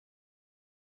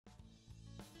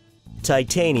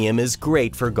Titanium is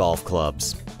great for golf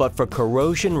clubs, but for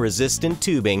corrosion-resistant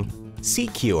tubing,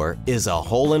 Secure is a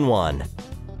hole-in-one.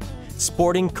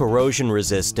 Sporting corrosion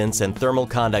resistance and thermal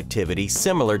conductivity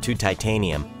similar to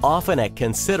titanium, often at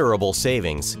considerable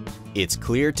savings, it's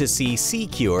clear to see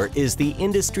Secure is the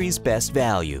industry's best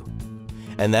value.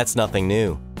 And that's nothing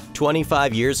new.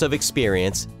 25 years of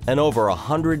experience and over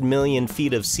 100 million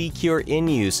feet of Secure in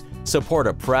use support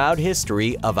a proud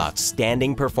history of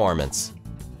outstanding performance.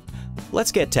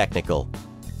 Let's get technical.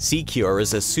 Secure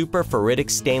is a super ferritic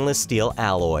stainless steel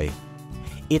alloy.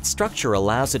 Its structure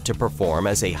allows it to perform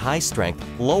as a high-strength,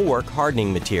 low-work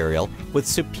hardening material with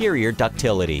superior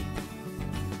ductility.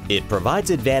 It provides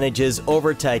advantages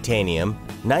over titanium,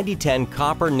 9010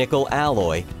 copper-nickel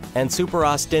alloy, and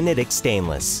superaustenitic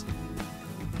stainless.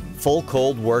 Full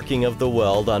cold working of the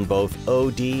weld on both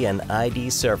OD and ID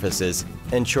surfaces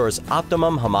ensures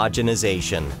optimum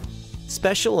homogenization.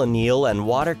 Special anneal and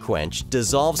water quench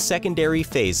dissolves secondary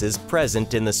phases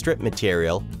present in the strip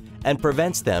material and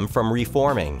prevents them from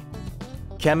reforming.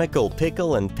 Chemical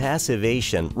pickle and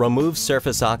passivation removes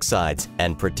surface oxides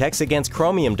and protects against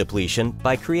chromium depletion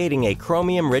by creating a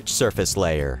chromium-rich surface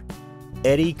layer.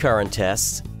 Eddy current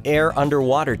tests, air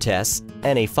underwater tests,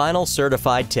 and a final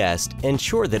certified test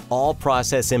ensure that all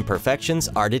process imperfections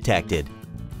are detected.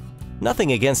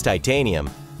 Nothing against titanium.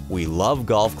 We love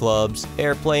golf clubs,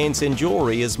 airplanes, and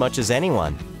jewelry as much as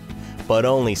anyone. But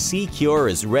only Secure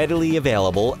is readily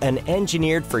available and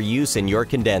engineered for use in your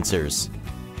condensers.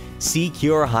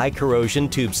 Secure High Corrosion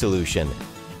Tube Solution,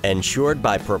 ensured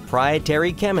by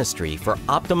proprietary chemistry for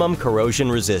optimum corrosion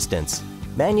resistance.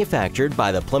 Manufactured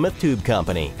by the Plymouth Tube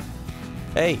Company.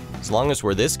 Hey, as long as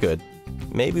we're this good,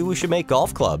 maybe we should make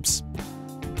golf clubs.